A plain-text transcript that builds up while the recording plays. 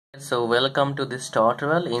So welcome to this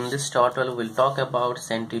tutorial. In this tutorial we'll talk about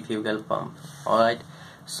centrifugal pump. Alright,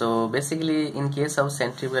 so basically in case of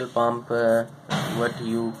centrifugal pump, what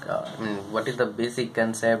is the basic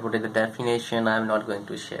concept, what is the definition, I'm not going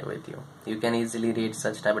to share with you. You can easily read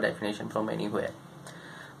such type of definition from anywhere.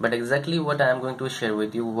 But exactly what I am going to share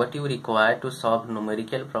with you, what you require to solve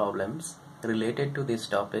numerical problems related to this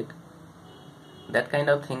topic, that kind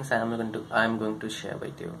of things I am going to share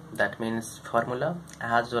with you. That means formula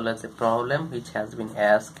as well as a problem which has been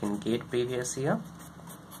asked in GATE previous year.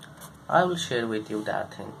 I will share with you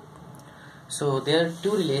that thing. So there are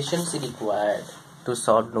two relations required to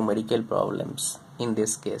solve numerical problems in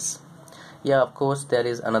this case. Yeah, of course there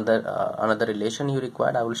is another relation you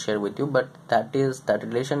required. I will share with you, but that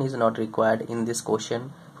relation is not required in this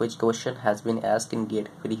question, which question has been asked in GATE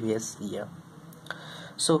previous year.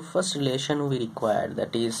 So first relation we required,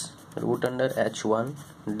 that is root under h1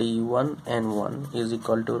 d1 n1 is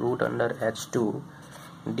equal to root under h2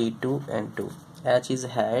 d2 n2. H is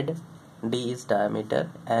head, d is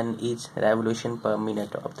diameter, n is revolution per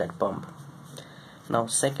minute of that pump. Now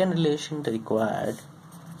second relation required,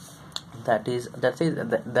 that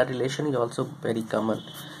relation is also very common.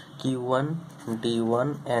 q1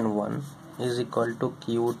 d1 n1 is equal to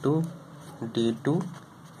q2 d2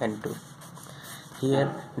 n2.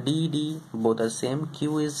 Here d both are same,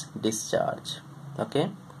 q is discharge.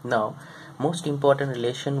 Okay, now most important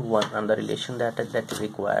relation one, and the relation that is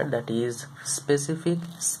required, that is specific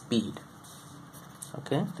speed.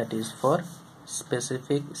 Okay, that is for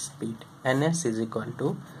specific speed. Ns is equal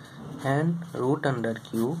to n root under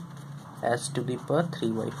q s to the power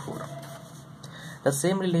 3/4. The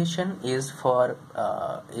same relation is for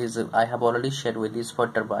I have already shared with this for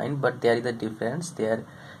turbine, but there is a difference. There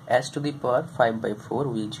s to the power 5/4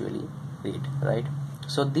 we usually read, right?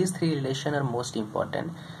 So these three relations are most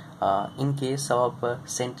important in case of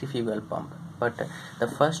centrifugal pump. But the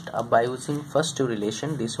first by using first two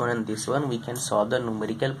relation, this one and this one, we can solve the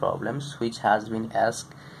numerical problems which has been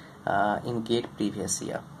asked in GATE previous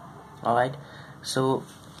year. Alright, so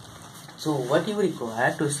what you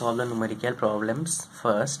require to solve the numerical problems?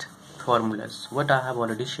 First, formulas, what I have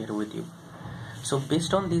already shared with you. So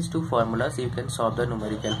based on these two formulas you can solve the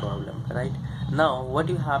numerical problem, right? Now what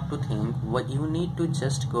you have to think, what you need to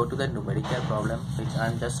just go to the numerical problem which I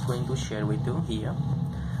am just going to share with you here.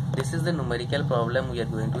 This is the numerical problem we are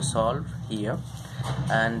going to solve here,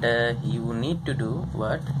 and you need to do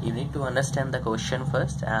what? You need to understand the question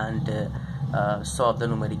first and solve the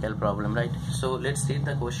numerical problem, right? So let's read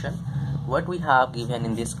the question. What we have given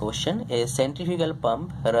in this question is centrifugal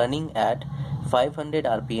pump running at 500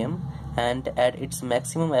 rpm and at its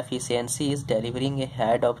maximum efficiency is delivering a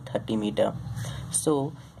head of 30 meter.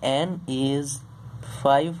 So n is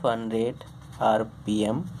 500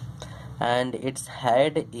 rpm and its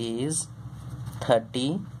head is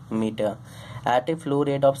 30 meter at a flow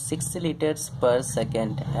rate of 60 liters per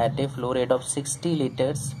second. At a flow rate of 60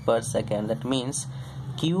 liters per second, that means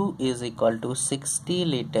q is equal to 60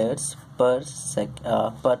 liters per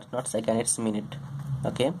it's minute.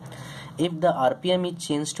 Okay, if the rpm is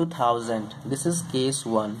changed to 1000, this is case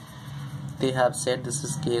 1. They have said this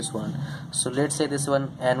is case 1. So let's say this one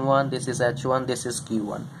n1, this is h1, this is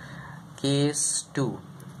q1. Case 2.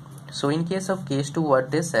 So in case of case 2,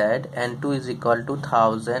 what they said, n2 is equal to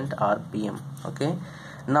 1000 rpm. Okay,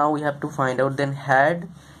 now we have to find out then head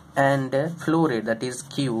and flow rate, that is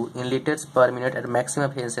q, in liters per minute at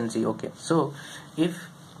maximum efficiency. Okay, so if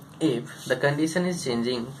the condition is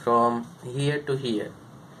changing from here to here,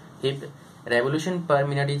 if revolution per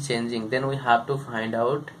minute is changing, then we have to find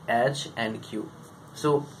out h and q.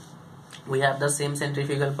 So we have the same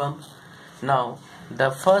centrifugal pump. Now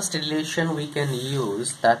the first relation we can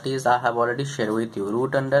use, that is I have already shared with you,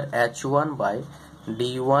 root under h1 by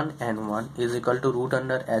d1 n1 is equal to root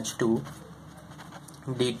under h2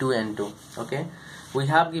 d2 n2. Okay, we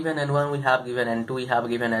have given n1, we have given n2, we have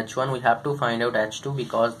given h1, we have to find out h2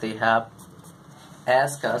 because they have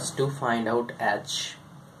asked us to find out h.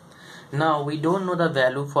 Now we don't know the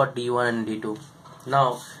value for d1 and d2.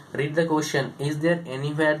 Now read the question. Is there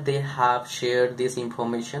anywhere they have shared this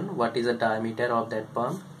information? What is the diameter of that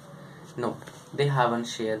pump? No, they haven't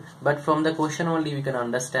shared. But from the question only we can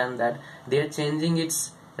understand that they are changing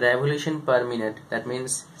its revolution per minute. That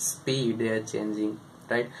means speed they are changing,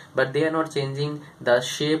 right? But they are not changing the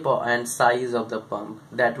shape and size of the pump.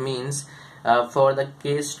 That means for the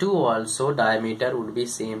case 2 also diameter would be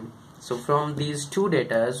same. So from these two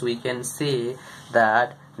data we can say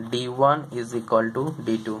that d1 is equal to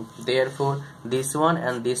d2. Therefore this one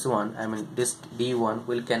and this one, I mean this d1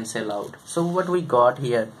 will cancel out. So what we got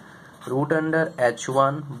here, root under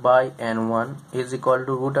h1 by n1 is equal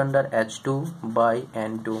to root under h2 by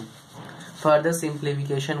n2. Further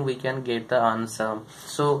simplification, we can get the answer.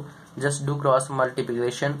 So just do cross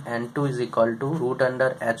multiplication. N2 is equal to root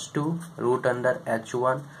under h2 root under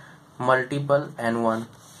h1 multiple n1.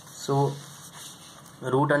 So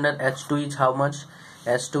root under h2 is how much?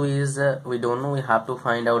 H2 is we don't know, we have to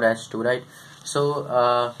find out h2, right?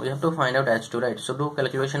 So we have to find out h2, right? So do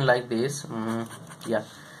calculation like this. Yeah,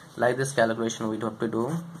 like this calculation we have to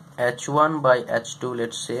do. H1 by h2,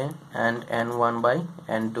 let's say, and n1 by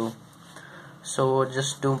n2. So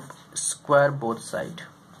just do square both side.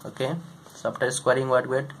 Okay, so after squaring, what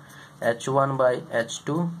we get? H1 by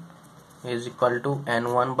h2 is equal to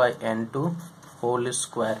n1 by n2 whole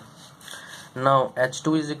square. Now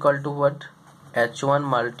h2 is equal to what? H1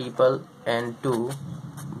 multiple n2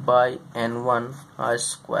 by n1 r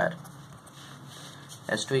square.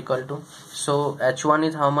 H2 equal to, so h1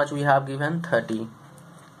 is how much we have given? 30,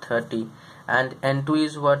 and n2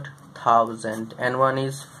 is what? 1000, n1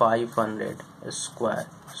 is 500 square.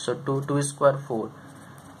 So 2 square 4,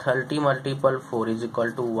 30 multiple 4 is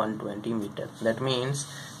equal to 120 meter. That means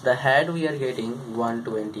the head we are getting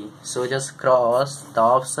 120. So just cross the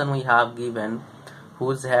option we have given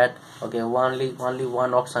whose head. Okay, only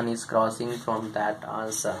one option is crossing from that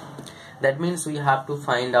answer. That means we have to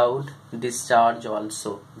find out discharge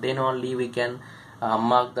also, then only we can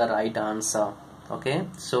mark the right answer. Okay,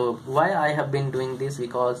 so why I have been doing this?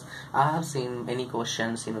 Because I have seen many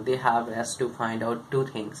questions, they have asked to find out two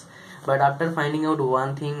things, but after finding out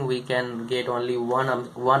one thing we can get only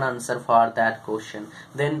one answer for that question.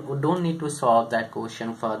 Then we don't need to solve that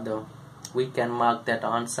question further. We can mark that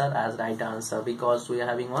answer as right answer because we are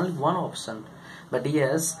having only one option. But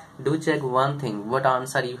yes, do check one thing, what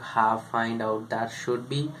answer you have find out, that should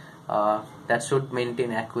be that should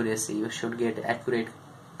maintain accuracy. You should get accurate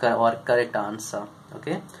or correct answer.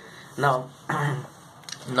 Okay, now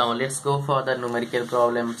now let's go for the numerical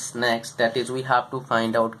problems next. That is, we have to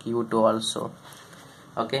find out Q2 also.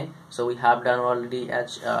 Okay, so we have done already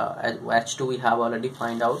H2 we have already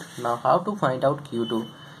find out. Now how to find out Q2?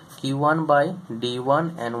 Q1 by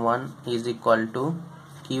D1 N1 is equal to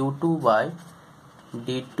Q2 by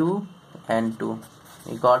D2 N2.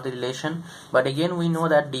 We got the relation, but again we know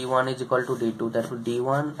that D1 is equal to D2, that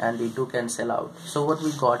D1 and D2 cancel out. So what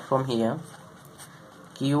we got from here,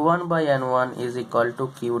 Q1 by N1 is equal to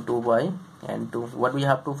Q2 by N2. What we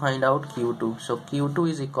have to find out? Q2. So Q2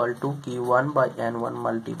 is equal to Q1 by N1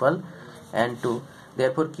 multiple N2.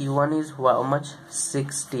 Therefore Q1 is how much?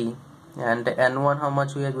 60, and N1 how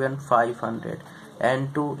much we have given? 500.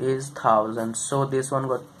 N2 is 1000. So this one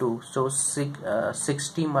got 2. So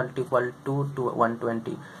 60 multiple 2 to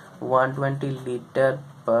 120 liter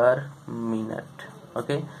per minute.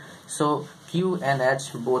 Okay, so Q and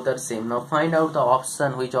H both are same. Now find out the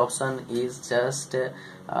option, which option is just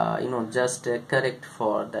correct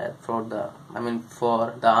for that, for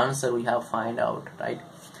the answer we have find out, right?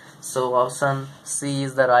 So option C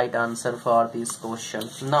is the right answer for this question.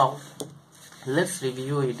 Now let's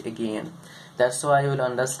review it again. That's why you will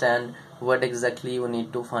understand what exactly you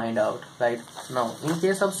need to find out, right? Now in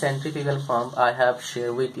case of centrifugal pump, I have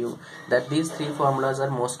shared with you that these three formulas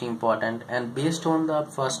are most important, and based on the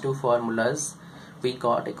first two formulas we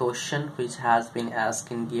got a question which has been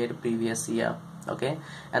asked in GATE previous year. Okay,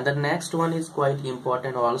 and the next one is quite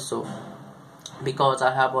important also, because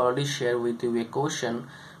I have already shared with you a question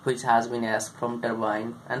which has been asked from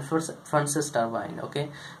turbine and furnace turbine. Okay,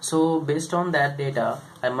 so based on that data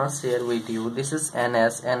I must share with you, this is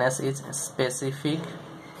NS. NS is specific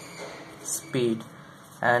speed,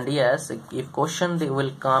 and yes, if question they will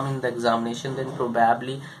come in the examination, then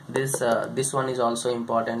probably this one is also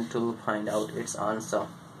important to find out its answer.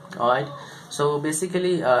 Alright, so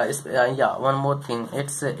basically yeah, one more thing,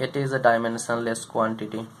 it is a dimensionless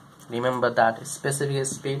quantity. Remember that specific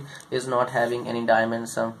speed is not having any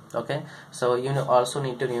dimension. Okay, so you also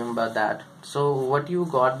need to remember that. So what you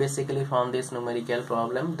got basically from this numerical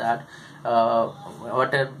problem, that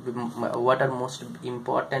what are most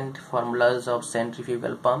important formulas of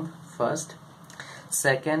centrifugal pump? First,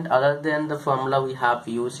 second, other than the formula we have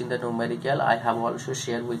used in the numerical, I have also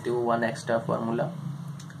shared with you one extra formula.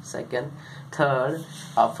 Second, third,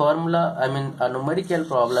 a formula, a numerical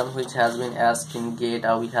problem which has been asked in GATE,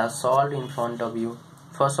 we have solved in front of you.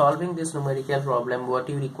 For solving this numerical problem, what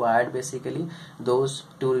you required basically those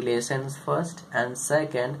two relations first, and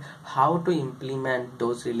second, how to implement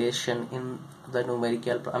those relations in the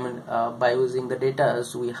numerical by using the data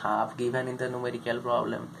we have given in the numerical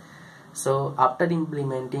problem. So after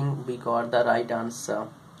implementing we got the right answer.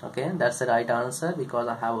 Okay, that's the right answer because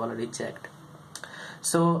I have already checked.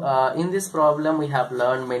 So in this problem we have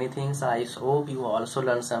learned many things. I hope you also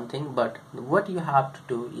learned something, but what you have to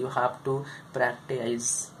do, you have to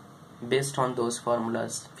practice based on those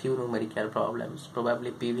formulas few numerical problems, probably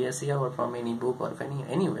previous year or from any book or from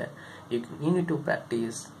anywhere. You need to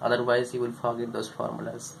practice, otherwise you will forget those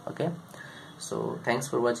formulas. Okay, so thanks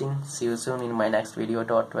for watching. See you soon in my next video.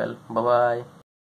 12. Bye bye.